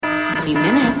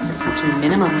30 minutes to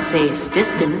minimum safe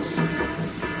distance.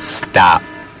 Stop.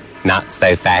 Not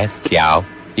so fast, y'all.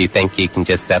 You think you can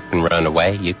just up and run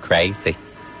away? You crazy.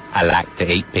 I like to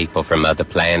eat people from other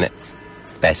planets,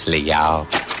 especially y'all.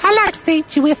 I like to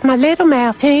eat you with my little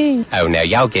mouth, too. Oh, now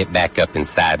y'all get back up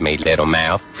inside me, little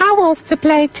mouth. I wants to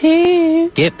play, too.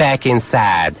 Get back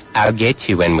inside. I'll get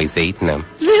you when we's eating them.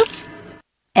 Zoop.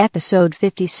 Episode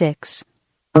 56.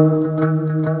 The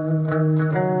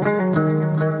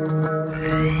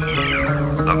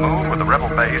moon with the rebel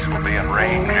base will be in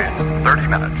range in 30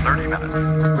 minutes.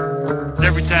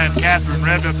 Every time Catherine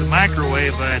revved up the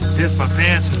microwave, I'd piss my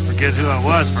pants and forget who I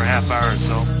was for a half hour or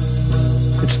so.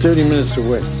 It's 30 minutes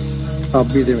away. I'll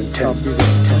be there in 10.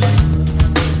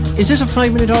 Is this a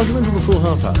 5-minute argument or a full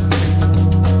half hour?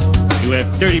 You have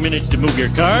 30 minutes to move your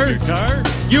car.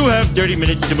 You have 30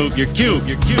 minutes to move your cube.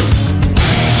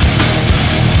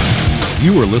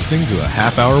 You are listening to a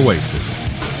half hour wasted.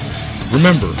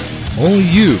 Remember, only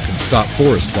you can stop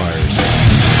forest fires.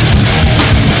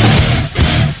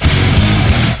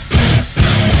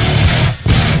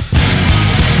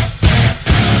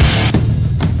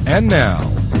 And now,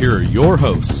 here are your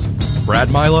hosts,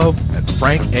 Brad Milo and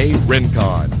Frank A.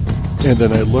 Rincon. And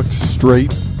then I looked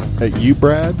straight at you,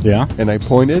 Brad. Yeah. And I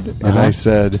pointed, and I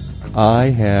said, I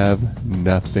have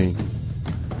nothing.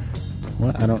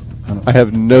 What? I don't. I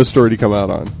have no story to come out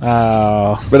on.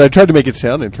 Oh. But I tried to make it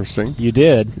sound interesting. You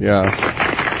did. Yeah.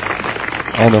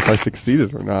 I don't know if I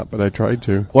succeeded or not, but I tried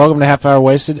to. Welcome to Half Hour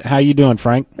Wasted. How you doing,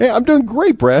 Frank? Hey, I'm doing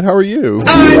great, Brad. How are you?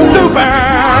 I'm super!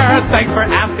 Thanks for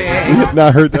asking. We have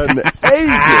not heard that in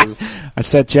ages. I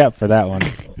set you up for that one.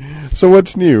 So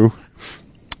what's new?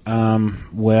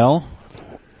 Well,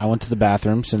 I went to the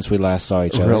bathroom since we last saw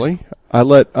each other. Really? I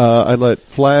let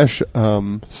Flash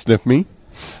sniff me.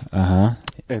 Uh-huh.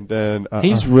 And then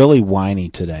he's really whiny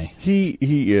today. He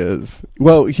is.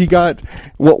 Well,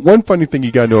 one funny thing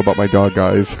you got to know about my dog,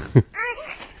 guys,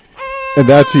 and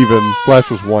that's even Flash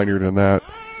was whinier than that,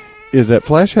 is that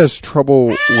Flash has trouble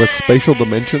with spatial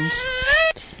dimensions.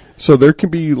 So there can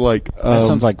be like that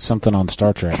sounds like something on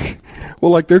Star Trek.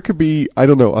 Well, like there could be, I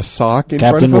don't know, a sock in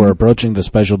front of him. Captain, we're approaching the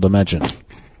spatial dimension.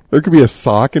 There could be a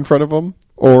sock in front of him,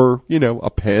 or a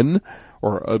pen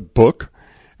or a book.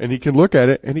 And he can look at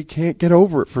it, and he can't get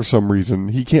over it for some reason.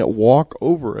 He can't walk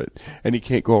over it, and he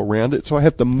can't go around it, so I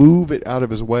have to move it out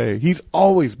of his way. He's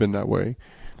always been that way.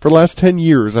 For the last 10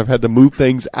 years, I've had to move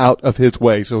things out of his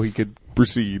way so he could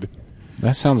proceed.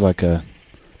 That sounds like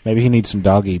maybe he needs some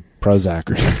doggy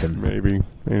Prozac or something. Maybe.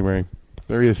 Anyway,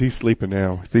 there he is. He's sleeping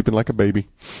now. Sleeping like a baby.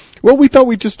 Well, we thought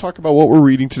we'd just talk about what we're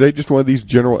reading today, just one of these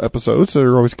general episodes that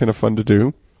are always kind of fun to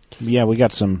do. Yeah, we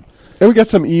got some... And we got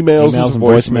some emails and some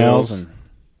voicemails. And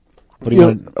what do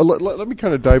you let me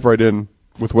kind of dive right in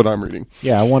with what I'm reading.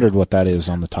 Yeah, I wondered what that is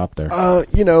on the top there.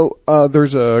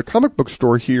 There's a comic book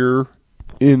store here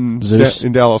in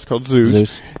Dallas called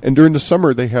Zeus. And during the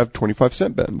summer, they have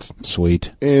 25-cent bins. Sweet.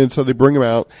 And so they bring them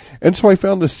out. And so I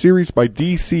found a series by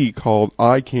DC called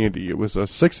Eye Candy. It was a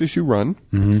 6-issue run.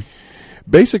 Mm-hmm.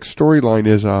 Basic storyline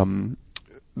is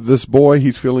this boy,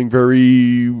 he's feeling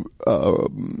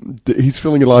he's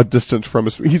feeling a lot of distance from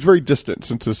he's very distant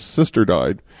since his sister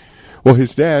died. Well,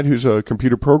 his dad, who's a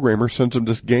computer programmer, sends him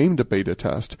this game to beta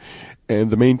test,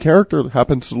 and the main character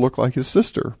happens to look like his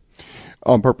sister,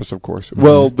 on purpose, of course. Mm-hmm.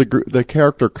 Well, the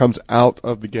character comes out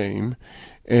of the game,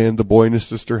 and the boy and his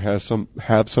sister have some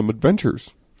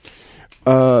adventures.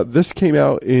 This came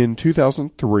out in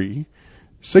 2003,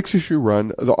 6-issue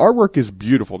run. The artwork is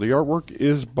beautiful. The artwork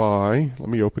is by, let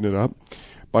me open it up,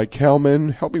 by Kalman.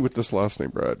 Help me with this last name,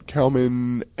 Brad.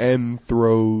 Kalman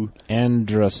Andrasovsky.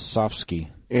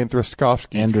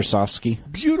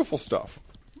 Beautiful stuff.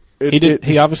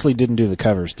 He obviously didn't do the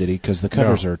covers, did he? Because the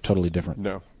covers are totally different.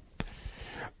 No.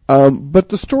 But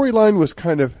the storyline was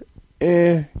kind of,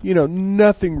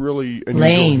 nothing really unusual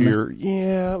lame. Here.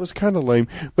 Yeah, it was kind of lame.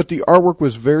 But the artwork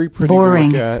was very pretty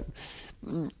Boring. to look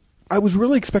at. I was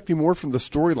really expecting more from the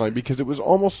storyline because it was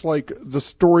almost like the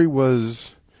story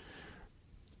was,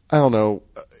 I don't know,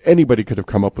 anybody could have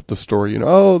come up with the story.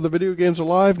 The video game's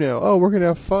alive now. Oh, we're going to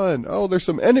have fun. Oh, there's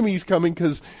some enemies coming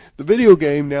because the video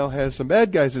game now has some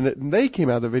bad guys in it, and they came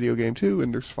out of the video game too,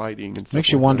 and there's fighting and stuff.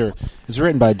 Makes you wonder. It's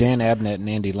written by Dan Abnett and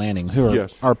Andy Lanning, who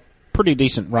are pretty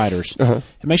decent writers. Uh-huh.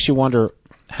 It makes you wonder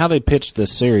how they pitched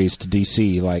this series to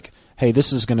DC. Like, hey,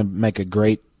 this is going to make a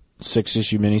great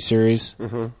 6-issue miniseries.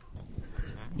 Mm-hmm.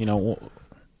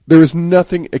 There is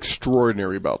nothing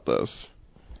extraordinary about this.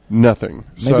 Nothing.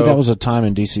 Maybe that was a time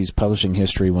in DC's publishing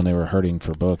history when they were hurting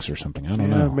for books or something. I don't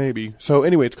know. Maybe. So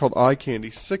anyway, it's called Eye Candy,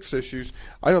 6 issues.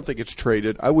 I don't think it's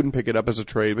traded. I wouldn't pick it up as a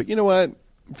trade, but you know what?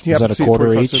 If you Was happen that to see a it, quarter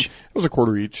 25 each? cents. It was a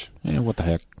quarter each. Yeah, what the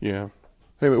heck? Yeah.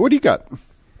 Anyway, what do you got?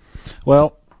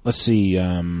 Well, let's see.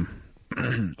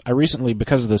 I recently,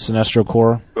 because of the Sinestro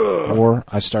Corps War,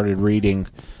 I started reading,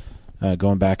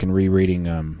 going back and rereading,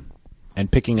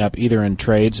 and picking up either in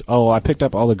trades. Oh, I picked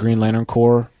up all the Green Lantern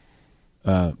Corps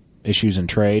issues in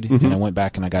trade, and I went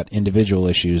back and I got individual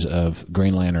issues of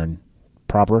Green Lantern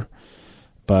proper.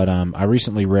 But I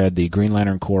recently read the Green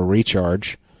Lantern Corps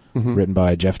Recharge, written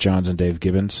by Jeff Johns and Dave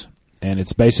Gibbons, and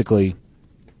it's basically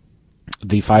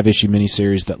the 5-issue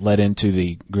miniseries that led into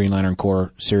the Green Lantern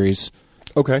Corps series.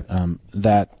 Okay.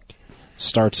 That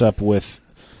starts up with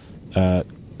a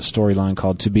storyline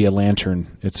called To Be a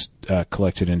Lantern. It's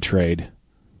collected in trade.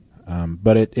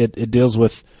 But it deals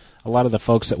with a lot of the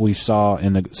folks that we saw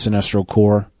in the Sinestro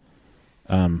Corps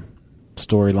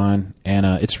storyline, and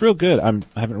it's real good. I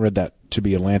haven't read that To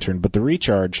Be a Lantern, but the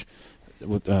Recharge,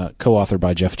 co-authored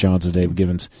by Jeff Johns and Dave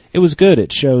Gibbons, it was good.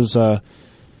 It shows the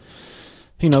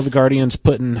Guardians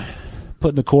putting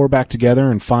the Corps back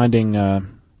together and finding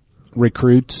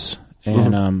recruits,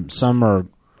 and some are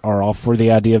all for the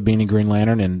idea of being a Green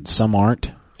Lantern, and some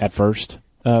aren't at first.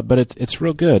 But it's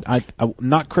real good. I'm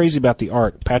not crazy about the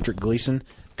art. Patrick Gleason,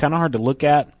 kind of hard to look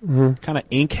at, kind of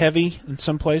ink heavy in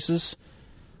some places.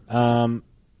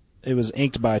 It was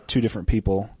inked by 2 different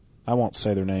people. I won't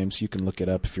say their names. You can look it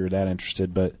up if you're that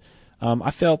interested. But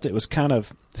I felt it was kind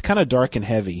of dark and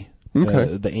heavy.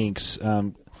 Okay. The inks,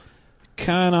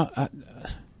 kind of.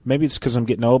 Maybe it's because I'm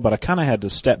getting old, but I kind of had to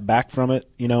step back from it,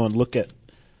 and look at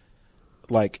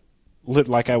like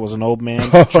I was an old man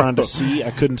trying to see.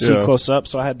 I couldn't see close up,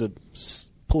 so I had to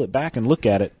pull it back and look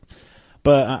at it.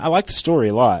 But I liked the story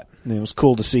a lot. And it was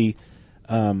cool to see,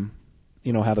 how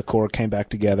the Corps came back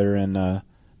together. And I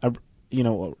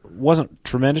wasn't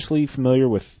tremendously familiar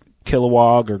with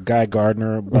Kilowog or Guy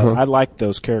Gardner, but I like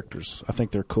those characters. I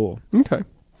think they're cool. Okay.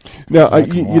 Now,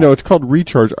 it's called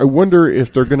Recharge. I wonder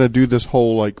if they're going to do this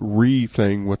whole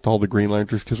thing with all the Green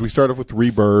Lanterns, because we started with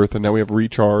Rebirth and now we have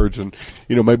Recharge, and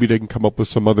maybe they can come up with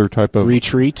some other type of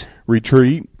retreat.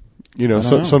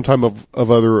 Some type of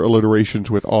other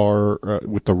alliterations with R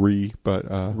with the re, but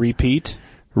repeat.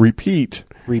 Going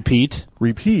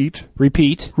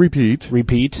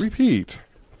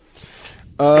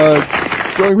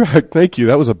back, thank you.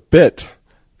 That was a bit.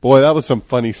 Boy, that was some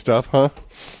funny stuff, huh?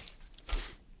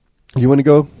 You want to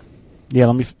go? Yeah,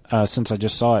 let me. Since I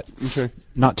just saw it, okay.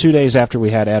 Not 2 days after we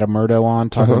had Adam Murdo on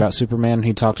talking about Superman,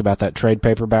 he talked about that trade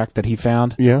paperback that he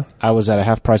found. Yeah, I was at a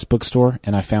half-price bookstore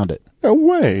and I found it. No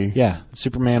way. Yeah,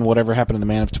 Superman. Whatever Happened to the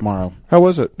Man of Tomorrow. How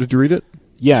was it? Did you read it?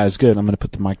 Yeah, it's good. I'm going to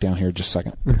put the mic down here just a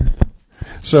second.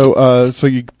 So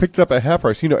you picked it up at half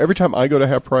price. Every time I go to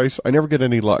half price, I never get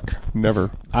any luck.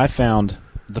 Never. I found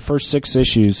the first 6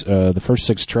 issues, the first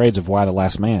 6 trades of Why the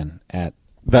Last Man at.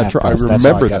 That's right. I remember That's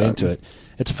how I got that. into it.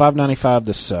 It's a $5.95.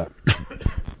 This,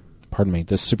 pardon me.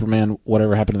 This Superman.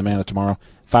 Whatever Happened to the Man of Tomorrow.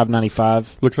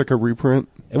 $5.95. Looks like a reprint.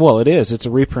 Well, it is. It's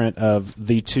a reprint of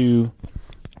the 2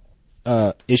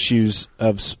 issues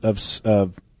of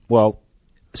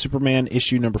Superman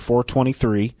issue number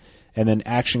 423, and then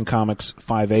Action Comics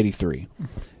 583.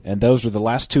 And those were the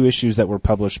last 2 issues that were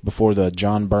published before the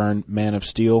John Byrne Man of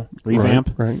Steel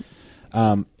revamp. Right.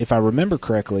 If I remember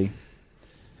correctly,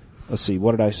 let's see,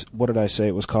 what did I say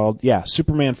it was called? Yeah,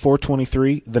 Superman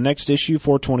 423. The next issue,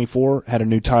 424, had a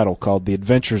new title called The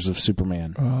Adventures of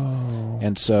Superman. Oh.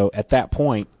 And so at that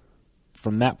point,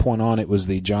 from that point on, it was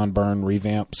the John Byrne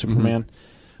revamp Superman.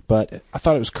 But I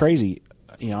thought it was crazy.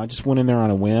 I just went in there on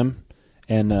a whim,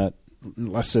 and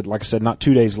like I said, not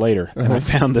 2 days later, and I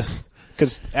found this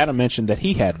because Adam mentioned that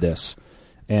he had this,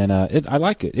 and I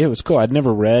like it. It was cool. I'd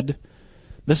never read.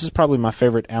 This is probably my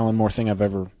favorite Alan Moore thing I've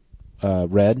ever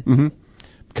read,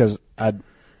 because I'm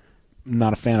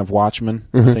not a fan of Watchmen.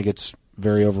 I think it's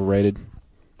very overrated.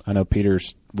 I know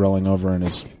Peter's rolling over in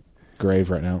his grave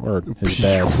right now, or his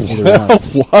bed. Either one.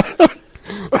 What?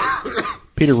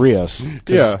 Peter Rios.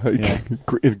 Yeah.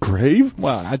 Grave?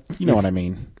 Well, you know what I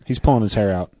mean. He's pulling his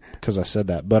hair out because I said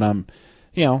that. But,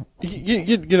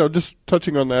 just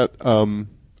touching on that,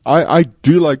 I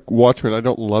do like Watchmen. I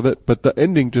don't love it, but the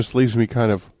ending just leaves me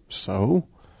kind of so.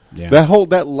 Yeah.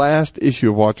 That last issue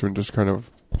of Watchmen just kind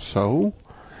of so.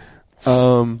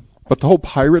 But the whole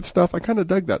pirate stuff, I kind of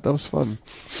dug that. That was fun.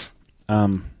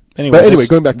 Anyway,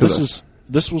 going back to this.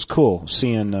 This was cool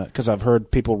seeing, because I've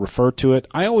heard people refer to it.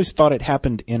 I always thought it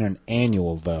happened in an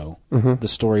annual, though. The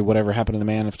story, Whatever Happened to the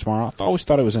Man of Tomorrow. I always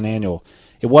thought it was an annual.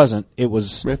 It wasn't. It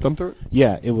was. May I thumb through it?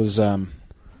 Yeah, it was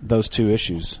those 2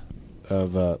 issues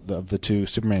of the 2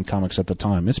 Superman comics at the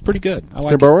time. It's pretty good. I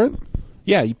like Can I borrow it?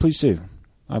 Yeah, you please do.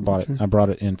 I bought it. I brought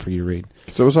it in for you to read.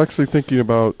 So I was actually thinking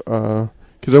about,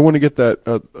 because I want to get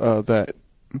that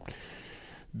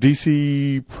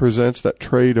DC presents that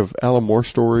trade of Alan Moore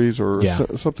stories or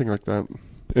something like that.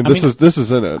 And this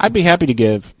is in it. I'd be happy to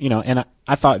give, and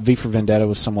I thought V for Vendetta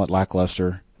was somewhat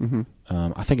lackluster. Mm-hmm.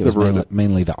 I think it was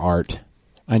mainly the art.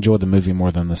 I enjoyed the movie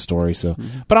more than the story. So,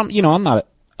 but I'm not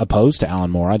opposed to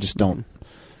Alan Moore. I just don't.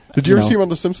 Did you ever see him on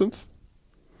The Simpsons?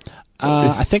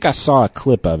 I think I saw a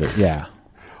clip of it. Yeah.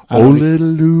 Oh, little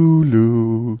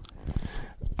Lulu.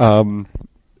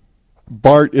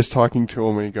 Bart is talking to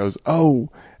him and he goes, "Oh,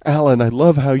 Alan, I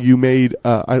love how you made.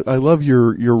 I love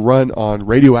your run on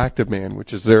Radioactive Man,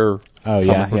 which is their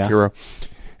comic book hero."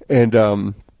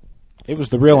 And it was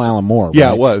the real Alan Moore. Right?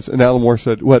 Yeah, it was. And Alan Moore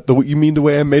said, "What? You mean the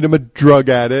way I made him a drug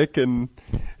addict and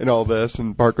all this?"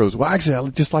 And Bart goes, "Well, actually, I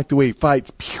just like the way he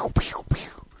fights." Pew, pew, pew.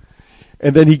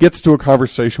 And then he gets to a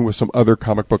conversation with some other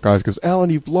comic book guys. Goes, "Alan,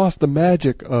 you've lost the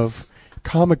magic of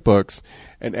comic books."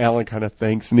 And Alan kind of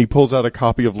thinks, and he pulls out a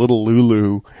copy of Little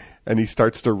Lulu, and he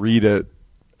starts to read it.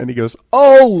 And he goes,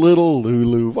 "Oh, little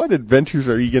Lulu, what adventures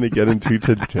are you going to get into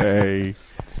today?"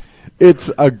 It's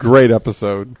a great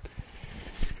episode.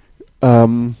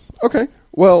 Okay.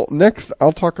 Well, next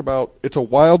I'll talk about It's a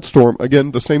Wild Storm.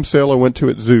 Again, the same sale I went to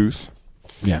at Zeus.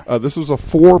 Yeah. This was a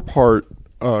 4-part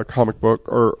comic book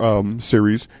or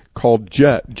series called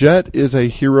Jet. Jet is a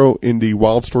hero in the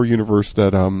Wildstorm universe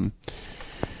that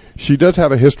she does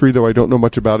have a history, though I don't know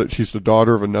much about it. She's the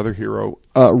daughter of another hero.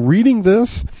 Reading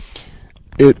this,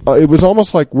 it was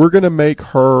almost like we're going to make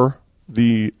her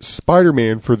the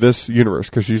Spider-Man for this universe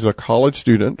because she's a college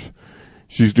student.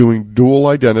 She's doing dual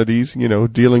identities,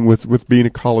 dealing with being a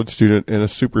college student and a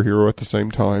superhero at the same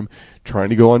time, trying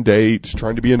to go on dates,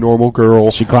 trying to be a normal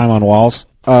girl. She climb on walls?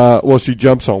 Well, she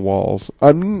jumps on walls.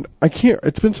 I can't.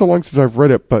 It's been so long since I've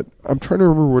read it, but I'm trying to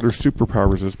remember what her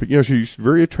superpowers is. But she's a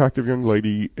very attractive young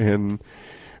lady,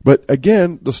 but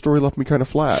again, the story left me kind of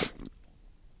flat.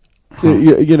 Huh.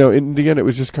 In the end, it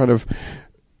was just kind of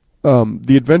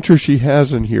the adventure she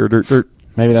has in here.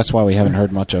 Maybe that's why we haven't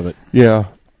heard much of it. Yeah.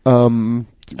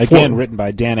 Again, written by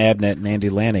Dan Abnett and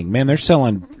Andy Lanning. Man, they're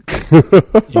selling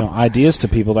ideas to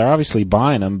people. They're obviously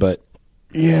buying them, but.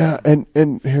 Yeah,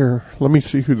 and here, let me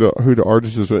see who the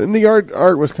artist is. And the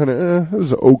art was kind of, it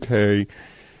was okay.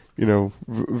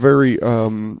 Very,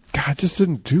 God, it just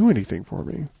didn't do anything for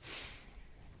me.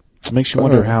 It makes you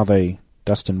wonder how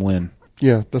Dustin Nguyen.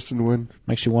 Yeah, Dustin Nguyen.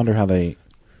 Makes you wonder how they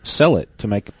sell it to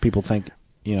make people think,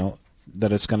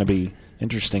 that it's going to be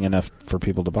interesting enough for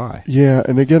people to buy. Yeah,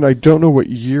 and again, I don't know what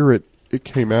year it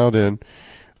came out in.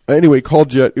 Anyway, called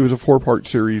Jet. It was a 4-part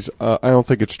series. I don't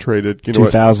think it's traded.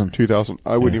 2000. 2000.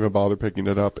 I wouldn't even bother picking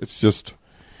it up. It's just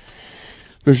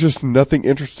there's just nothing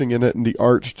interesting in it, and the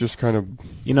art's just kind of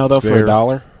though for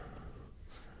 $1,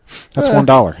 that's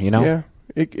 $1. Yeah,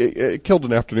 it killed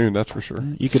an afternoon. That's for sure.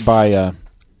 You could buy a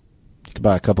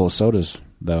couple of sodas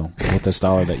though with this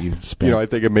 $1 that you spent. I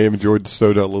think I may have enjoyed the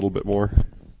soda a little bit more.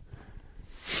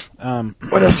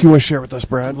 What else do you want to share with us,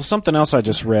 Brad? Well, something else I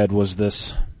just read was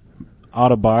this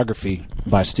autobiography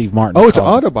by Steve Martin. Oh, it's an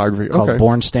autobiography. Okay. Called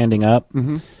Born Standing Up.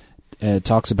 Mm-hmm. It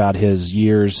talks about his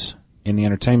years in the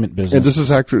entertainment business. And this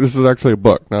is actually a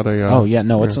book, not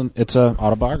a. It's a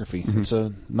autobiography. Mm-hmm. It's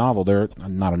a novel.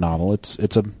 Not a novel. It's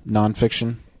a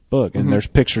nonfiction book, and there's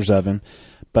pictures of him,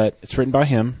 but it's written by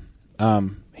him.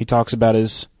 He talks about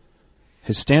his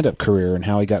stand-up career and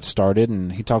how he got started,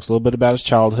 and he talks a little bit about his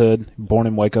childhood. Born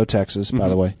in Waco, Texas, by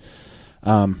the way.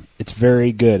 It's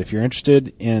very good. If you're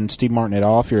interested in Steve Martin at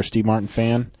all, if you're a Steve Martin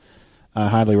fan, I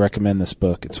highly recommend this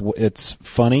book. It's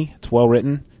funny. It's well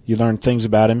written. You learn things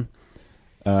about him.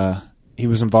 He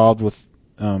was involved with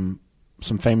some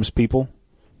famous people.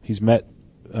 He's met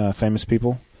famous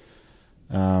people.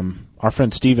 Our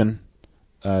friend Stephen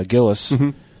Gillis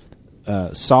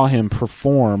saw him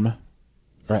perform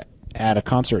at a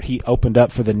concert. He opened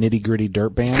up for the Nitty Gritty Dirt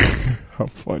Band. How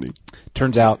funny.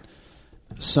 Turns out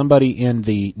somebody in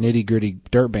the Nitty Gritty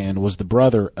Dirt Band was the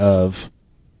brother of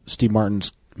Steve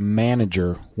Martin's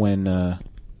manager when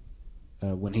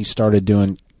he started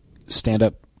doing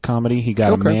stand-up comedy. He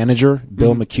got a manager,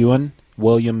 Bill McEwen,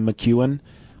 William McEwen.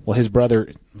 Well, his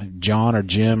brother, John or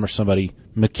Jim or somebody,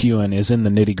 McEwen, is in the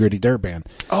Nitty Gritty Dirt Band.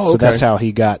 Oh, okay. So that's how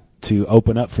he got to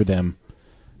open up for them.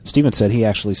 Steven said he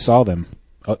actually saw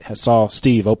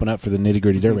Steve open up for the Nitty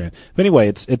Gritty Dirt Band. But anyway,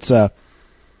 it's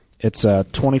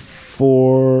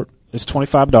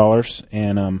 $25,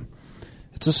 and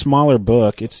it's a smaller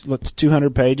book. It's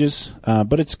 200 pages,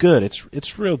 but it's good.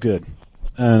 It's real good.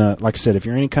 And like I said, if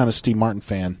you're any kind of Steve Martin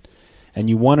fan, and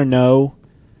you want to know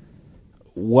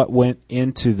what went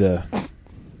into the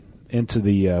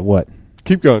what?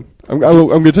 Keep going. I'm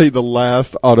going to tell you the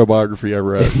last autobiography I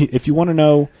read. If you want to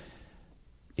know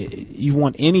you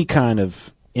want any kind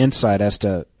of insight as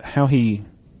to how he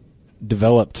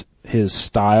developed his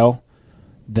style,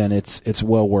 then it's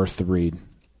well worth the read.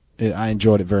 I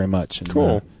enjoyed it very much. And,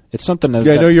 cool. It's something that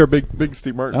I know you're a big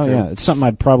Steve Martin fan. Yeah, it's something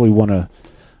I'd probably want to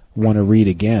read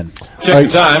again. Check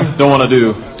the time. Don't want to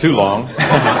do too long.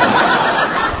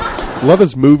 Love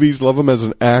his movies. Love him as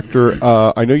an actor.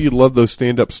 I know you love those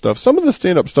stand-up stuff. Some of the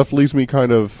stand-up stuff leaves me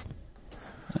kind of...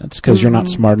 That's because you're not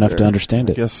smart enough to understand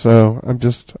it. I guess so.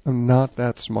 I'm not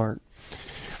that smart.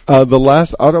 The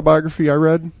last autobiography I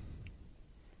read,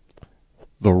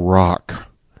 The Rock.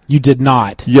 You did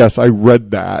not? Yes, I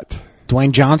read that.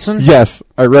 Dwayne Johnson? Yes,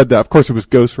 I read that. Of course, it was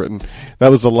ghostwritten.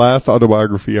 That was the last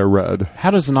autobiography I read.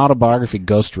 How does an autobiography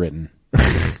ghostwritten?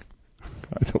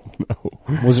 I don't know.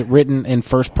 Was it written in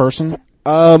first person?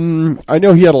 I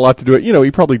know he had a lot to do it.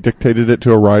 He probably dictated it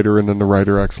to a writer, and then the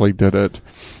writer actually did it.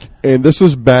 And this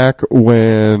was back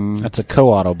when... That's a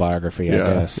co-autobiography, I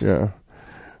guess. Yeah.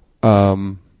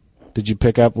 Did you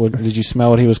pick up? Did you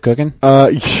smell what he was cooking?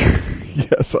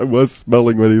 Yes, I was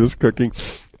smelling what he was cooking.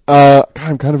 God,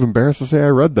 I'm kind of embarrassed to say I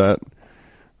read that.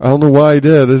 I don't know why I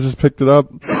did. I just picked it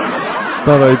up.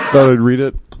 Thought I'd read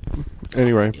it.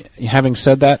 Anyway. Having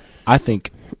said that, I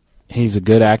think he's a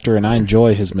good actor, and I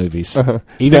enjoy his movies.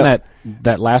 Even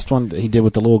that last one that he did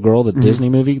with the little girl, the Disney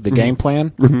movie, The Game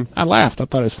Plan, I laughed. I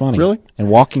thought it was funny. Really? And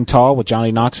Walking Tall with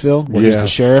Johnny Knoxville, where he's the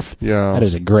sheriff. Yeah. That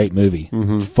is a great movie.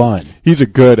 Fun. He's a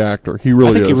good actor. He really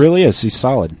is. I think he really is. He's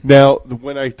solid. Now,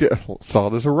 when I did...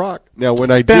 Solid as a rock. Now, when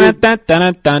I did...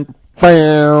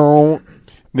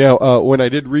 Now, when I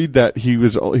did read that, he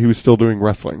was still doing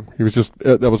wrestling. He was just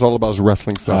that was all about his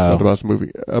wrestling stuff, not about his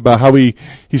movie. About how he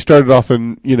started off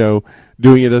in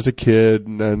doing it as a kid,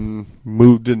 and then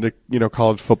moved into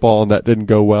college football, and that didn't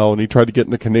go well. And he tried to get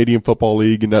in the Canadian Football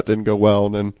League, and that didn't go well.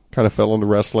 And then kind of fell into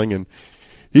wrestling, and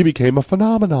he became a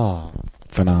phenomenon.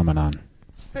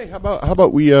 Hey, how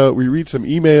about we read some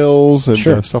emails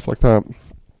and stuff like that?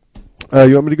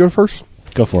 You want me to go first?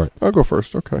 Go for it. I'll go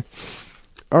first. Okay.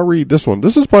 I'll read this one.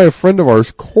 This is by a friend of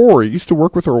ours, Corey. Used to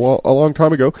work with her a long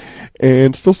time ago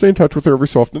and still stay in touch with her every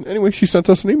so often. Anyway, she sent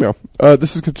us an email.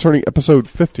 This is concerning episode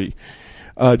 50.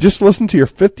 Just listen to your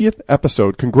 50th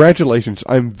episode. Congratulations.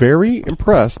 I'm very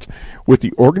impressed with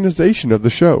the organization of the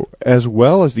show, as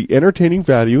well as the entertaining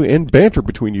value and banter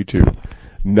between you two.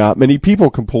 Not many people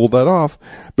can pull that off,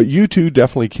 but you two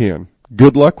definitely can.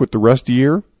 Good luck with the rest of the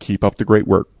year. Keep up the great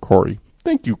work, Corey.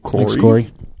 Thank you, Corey. Thanks,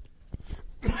 Corey.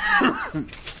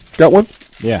 Got one?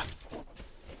 Yeah.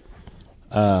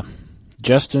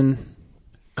 Justin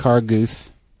Carguth.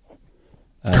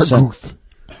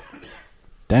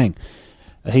 Dang.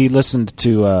 He listened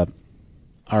to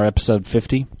our episode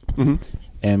 50,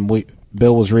 and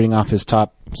Bill was reading off his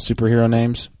top superhero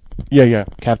names. Yeah.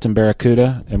 Captain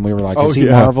Barracuda, and we were like, is he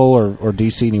Marvel or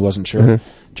DC? And he wasn't sure.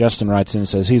 Justin writes in and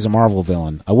says, he's a Marvel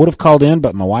villain. I would have called in,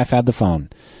 but my wife had the phone.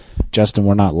 Justin,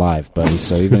 we're not live, buddy,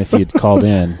 so even if you'd called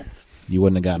in, you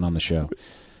wouldn't have gotten on the show.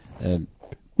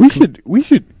 We should. You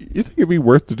think it'd be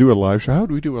worth to do a live show? How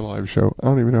would we do a live show? I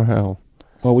don't even know how.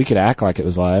 Well, we could act like it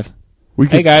was live.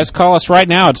 Hey, guys, call us right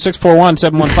now at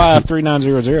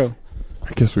 641-715-3900. I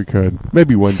guess we could.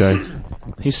 Maybe one day.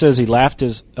 He says he laughed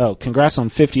his... Oh, congrats on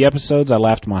 50 episodes. I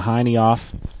laughed my hiney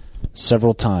off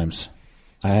several times.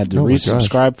 I had to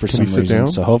resubscribe for some reason,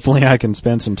 so hopefully I can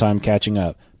spend some time catching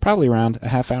up. Probably around a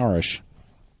half hour-ish.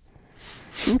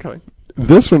 Okay.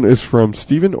 This one is from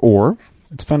Stephen Orr.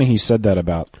 It's funny he said that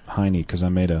about hiney because I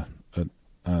made a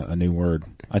new word.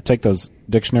 I take those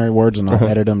dictionary words and I'll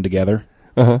edit them together.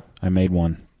 I made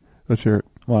one. Let's hear it.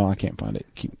 Well, I can't find it.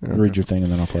 Read your thing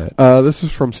and then I'll play it. This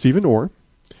is from Stephen Orr,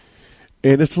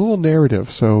 and it's a little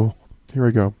narrative, so here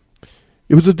we go.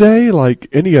 It was a day like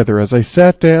any other as I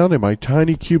sat down in my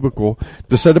tiny cubicle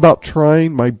to set about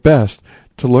trying my best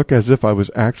to look as if I was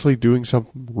actually doing some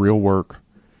real work.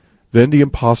 Then the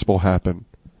impossible happened.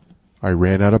 I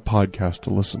ran out of podcasts to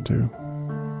listen to.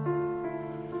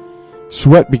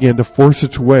 Sweat began to force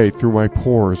its way through my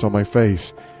pores on my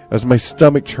face as my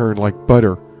stomach churned like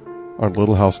butter on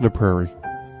Little House on the Prairie.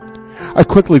 I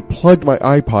quickly plugged my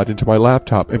iPod into my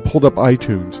laptop and pulled up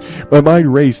iTunes. My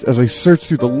mind raced as I searched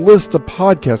through the list of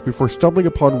podcasts before stumbling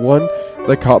upon one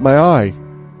that caught my eye.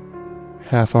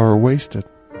 Half Hour Wasted.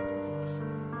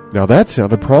 Now that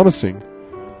sounded promising.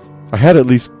 I had at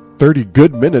least 30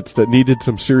 good minutes that needed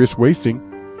some serious wasting,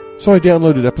 so I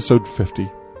downloaded episode 50.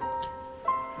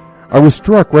 I was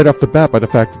struck right off the bat by the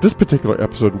fact that this particular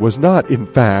episode was not, in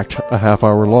fact, a half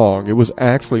hour long. It was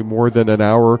actually more than an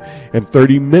hour and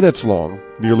 30 minutes long,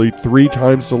 nearly 3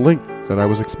 times the length that I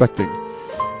was expecting.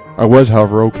 I was,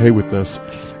 however, okay with this,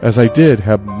 as I did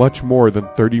have much more than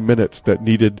 30 minutes that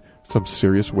needed some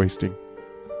serious wasting.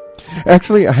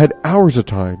 Actually, I had hours of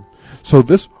time, so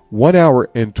this 1 hour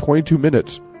and 22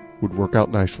 minutes would work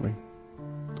out nicely.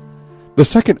 The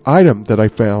second item that I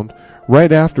found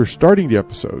right after starting the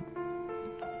episode.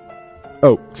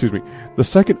 The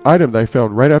second item that I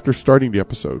found right after starting the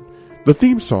episode. The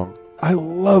theme song. I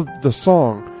loved the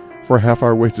song for Half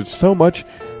Hour Wasted so much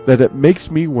that it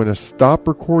makes me want to stop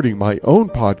recording my own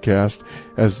podcast,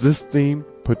 as this theme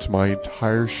puts my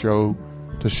entire show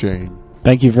to shame.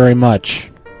 Thank you very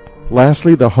much.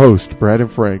 Lastly, the host, Brad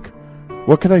and Frank.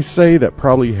 What can I say that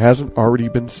probably hasn't already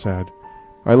been said?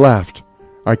 I laughed.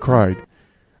 I cried.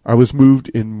 I was moved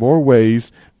in more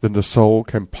ways than the soul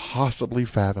can possibly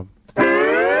fathom.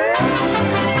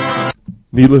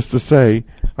 Needless to say,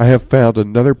 I have found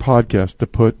another podcast to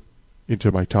put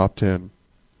into my top 10.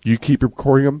 You keep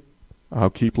recording them, I'll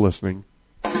keep listening.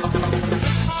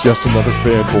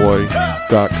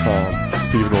 JustAnotherFanboy.com.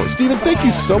 Stephen Orr. Stephen, thank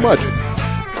you so much.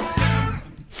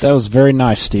 That was very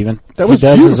nice, Stephen. That was he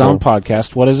does beautiful. His own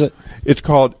podcast. What is it? It's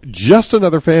called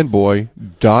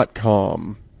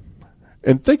JustAnotherFanboy.com.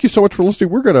 And thank you so much for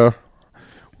listening. We're gonna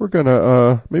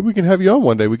maybe we can have you on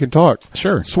one day. We can talk.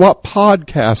 Sure. Swap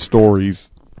podcast stories.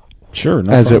 Sure.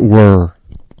 No as problem. it were.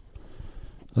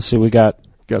 Let's see. We got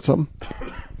something.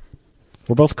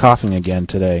 We're both coughing again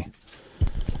today.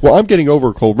 Well, I'm getting over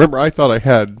a cold. Remember, I thought I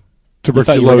had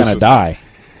tuberculosis. You thought you were going to die.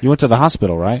 You went to the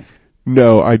hospital, right?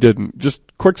 No, I didn't. Just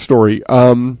quick story.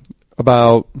 I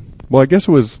guess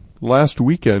it was last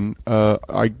weekend.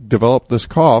 I developed this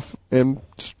cough and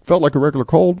just felt like a regular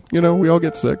cold. You know, we all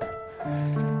get sick.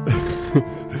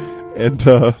 And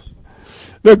no,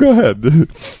 go ahead.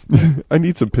 I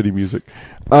need some pity music.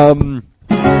 How could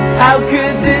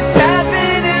this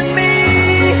happen to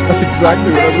me? That's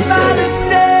exactly what I was saying.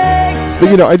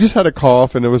 But, you know, I just had a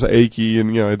cough and it was achy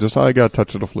and, you know, I got a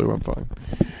touch of the flu. I'm fine.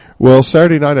 Well,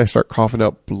 Saturday night I start coughing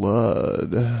up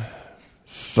blood.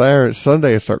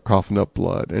 Sunday I start coughing up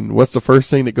blood. And what's the first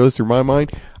thing that goes through my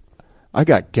mind? I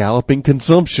got galloping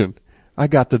consumption. I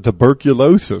got the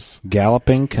tuberculosis.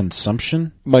 Galloping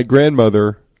consumption? My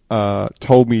grandmother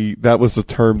told me that was the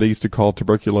term they used to call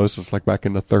tuberculosis like back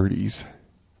in the 30s.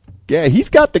 Yeah, he's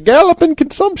got the galloping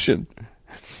consumption.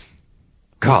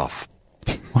 Cough.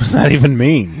 What does that even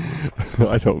mean?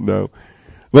 I don't know.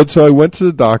 But so I went to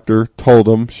the doctor, told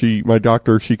him, she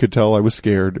could tell I was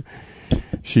scared.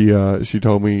 She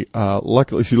told me,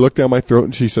 luckily she looked down my throat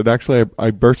and she said, actually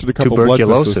I bursted a couple blood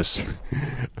vessels.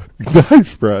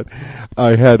 Nice, Brad.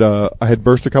 I had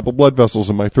burst a couple blood vessels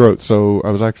in my throat, so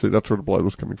that's where the blood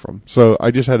was coming from. So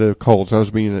I just had a cold, so I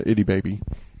was being an itty baby.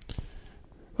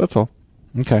 That's all.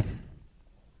 Okay.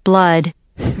 Blood.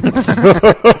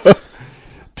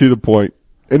 To the point.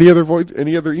 Any other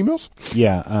emails?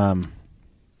 Yeah.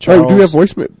 Charles, do we have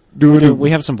voicemail?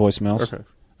 We have some voicemails. Okay.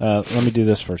 Let me do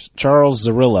this first. Charles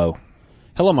Zarillo.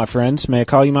 Hello, my friends. May I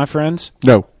call you my friends?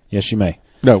 No. Yes, you may.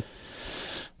 No.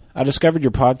 I discovered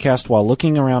your podcast while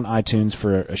looking around iTunes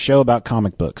for a show about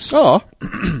comic books. Oh.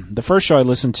 The first show I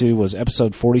listened to was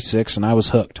episode 46, and I was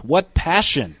hooked. What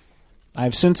passion! I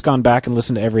have since gone back and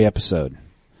listened to every episode.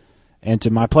 And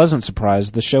to my pleasant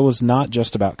surprise, the show was not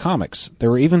just about comics. There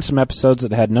were even some episodes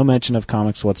that had no mention of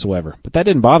comics whatsoever. But that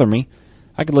didn't bother me.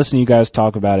 I could listen to you guys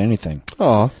talk about anything.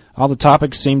 Aw. All the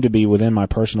topics seem to be within my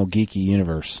personal geeky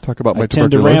universe. Talk about my I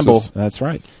tend to ramble. tuberculosis. That's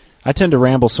right. I tend to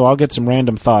ramble, so I'll get some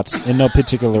random thoughts in no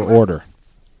particular order.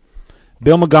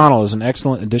 Bill McGonnell is an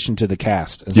excellent addition to the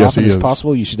cast. As often as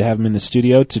possible, you should have him in the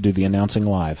studio to do the announcing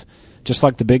live. Just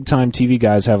like the big-time TV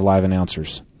guys have live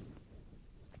announcers.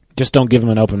 Just don't give him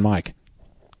an open mic.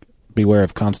 Beware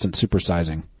of constant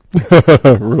supersizing.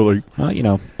 Really? Well, you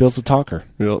know, Bill's a talker.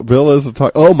 Bill is a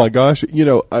talker. Oh, my gosh. You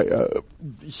know,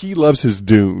 he loves his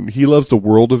Dune. He loves the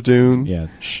world of Dune. Yeah.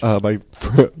 By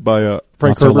Frank Not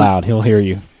Herbert. so loud. He'll hear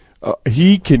you.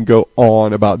 He can go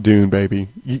on about Dune, baby.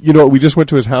 You know, we just went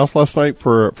to his house last night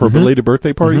for a belated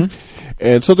birthday party.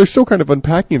 And so they're still kind of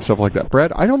unpacking and stuff like that.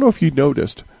 Brad, I don't know if you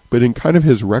noticed, but in kind of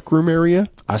his rec room area,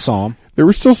 I saw him. There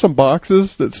were still some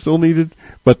boxes that still needed,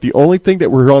 but the only thing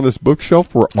that were on this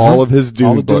bookshelf were all of his Dune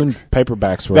All the books. Dune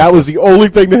paperbacks were. That was the only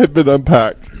thing that had been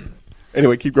unpacked.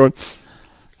 Anyway, keep going.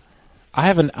 I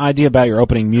have an idea about your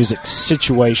opening music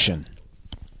situation.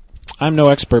 I'm no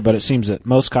expert, but it seems that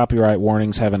most copyright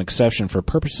warnings have an exception for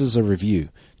purposes of review.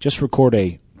 Just record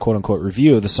a quote-unquote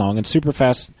review of the song in super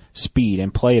fast speed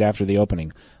and play it after the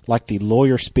opening, like the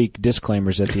lawyer-speak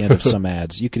disclaimers at the end of some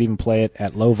ads. You could even play it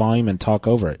at low volume and talk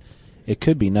over it. It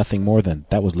could be nothing more than,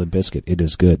 that was Limp Bizkit. It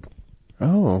is good.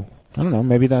 Oh. I don't know.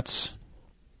 Maybe that's...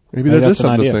 Maybe that is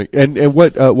something to think. And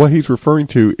what he's referring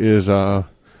to is,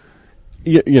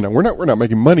 you know, we're not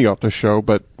making money off the show,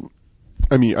 but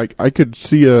I mean, I could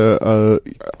see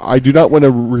I do not want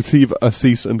to receive a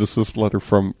cease and desist letter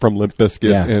from Limp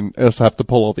Bizkit and us have to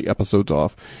pull all the episodes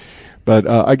off. But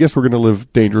I guess we're going to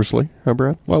live dangerously, huh,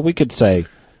 Brad? Well, we could thank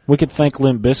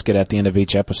Limp Bizkit at the end of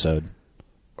each episode.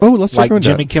 Oh, let's talk about like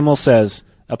Jimmy Kimmel says,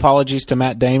 apologies to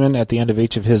Matt Damon at the end of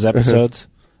each of his episodes.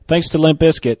 Thanks to Limp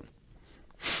Bizkit.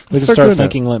 We can start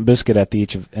thanking Limp Bizkit at the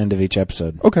end of each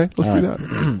episode. Okay, let's do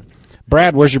that.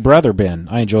 Brad, where's your brother been?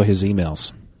 I enjoy his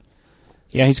emails.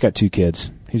 Yeah, he's got 2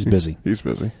 kids. He's busy. He's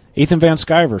busy. Ethan Van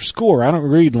Sciver, score. I don't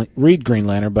read Green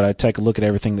Lantern, but I take a look at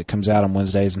everything that comes out on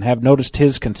Wednesdays and have noticed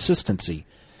his consistency.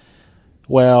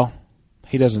 Well,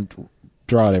 he doesn't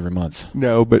draw it every month.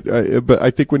 No, but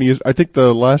I think I think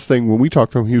the last thing when we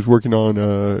talked to him, he was working on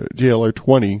GLA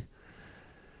 20.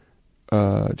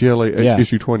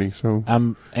 Issue 20. So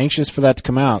I'm anxious for that to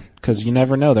come out because you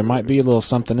never know. There might be a little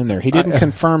something in there. He didn't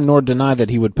confirm nor deny that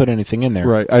he would put anything in there.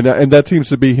 Right, and that seems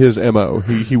to be his MO.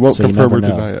 He won't confirm or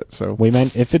deny it. So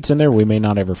if it's in there, we may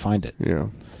not ever find it. Yeah.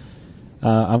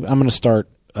 I'm going to start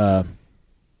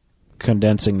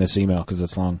condensing this email because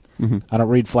it's long. Mm-hmm. I don't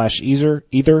read Flash either,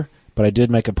 but I did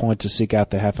make a point to seek out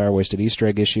the half-hour wasted Easter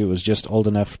egg issue. It was just old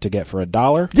enough to get for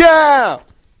 $1. Yeah!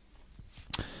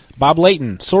 Bob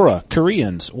Layton, Sora,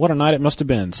 Koreans. What a night it must have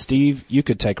been. Steve, you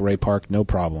could take Ray Park, no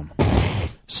problem.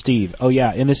 Steve. Oh,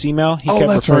 yeah, in this email, he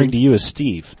kept referring to you as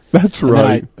Steve. That's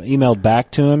right. Then I emailed back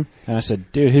to him, and I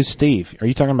said, dude, who's Steve? Are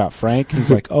you talking about Frank?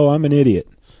 He's like, oh, I'm an idiot.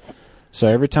 So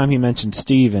every time he mentioned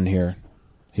Steve in here,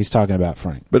 he's talking about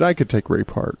Frank. But I could take Ray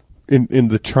Park in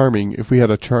the charming, if we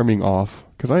had a charming off,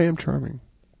 because I am charming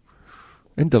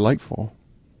and delightful.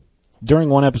 During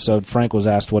one episode, Frank was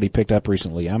asked what he picked up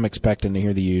recently. I'm expecting to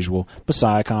hear the usual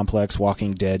Messiah Complex,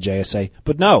 Walking Dead, JSA.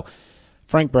 But no,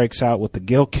 Frank breaks out with the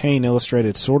Gil Kane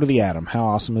illustrated Sword of the Atom. How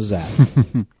awesome is that?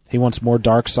 He wants more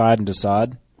Dark Side and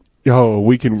Desaad. Oh,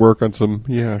 we can work on some,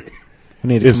 yeah. We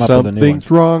need to come up with a new one. If something's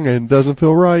wrong and doesn't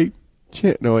feel right,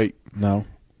 no, wait. No.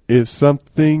 If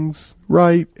something's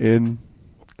right and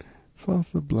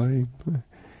Desaad's to blame.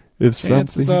 If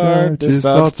something's right,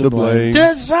 Desaad's to blame.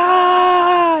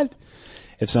 Desaad!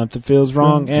 If something feels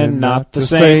wrong and not the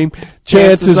same,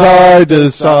 chances are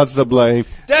Desaad's to blame.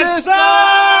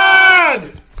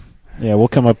 Desaad! Yeah, we'll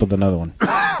come up with another one.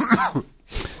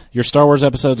 Your Star Wars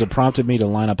episodes have prompted me to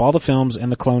line up all the films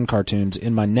and the clone cartoons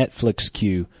in my Netflix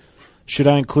queue. Should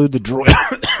I include the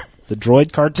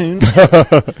droid cartoons?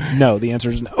 No, the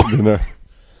answer is no. No.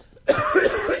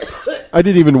 I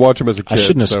didn't even watch them as a kid. I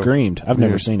shouldn't have screamed. I've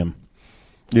never seen them.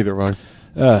 Neither have I.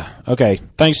 Okay,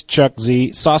 thanks Chuck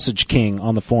Z. Sausage King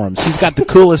on the forums. He's got the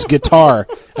coolest guitar.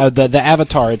 The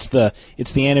avatar. It's the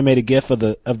animated GIF of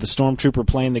the stormtrooper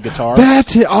playing the guitar.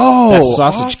 That's it. Oh, that's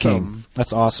Sausage awesome. King.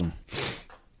 That's awesome.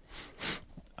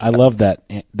 I love that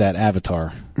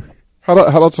avatar. How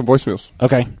about some voicemails?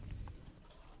 Okay.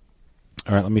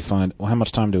 All right, let me find. Well, how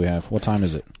much time do we have? What time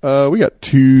is it? We got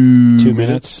 2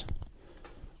 minutes.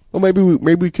 Well, maybe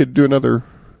we could do another.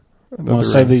 Want to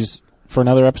save these for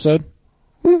another episode?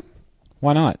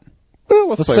 Why not? Well,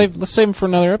 let's save them for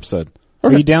another episode.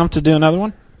 Okay. Are you down to do another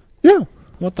one? Yeah.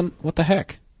 What the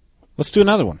heck? Let's do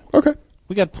another one. Okay.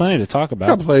 We got plenty to talk about.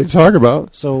 Got plenty to talk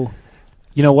about. So,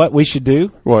 you know what we should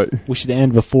do? What? We should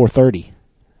end before 30.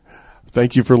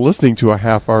 Thank you for listening to a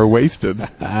half hour wasted. Be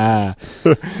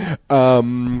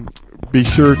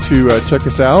sure to check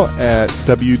us out at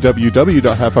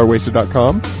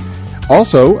www.halfhourwasted.com.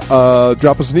 Also,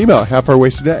 drop us an email,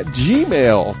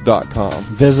 halfhourwasted@gmail.com.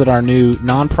 Visit our new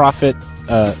nonprofit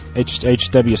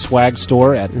HW swag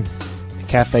store at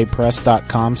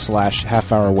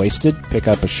cafepress.com/halfhourwasted. Pick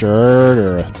up a shirt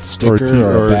or a sticker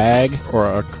or a bag. Or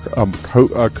a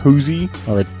cozy.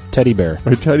 Or a teddy bear.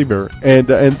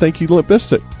 And thank you to Limp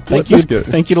Bizkit. Thank you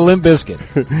to Limp Bizkit.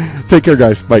 Take care,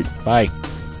 guys. Bye. Bye.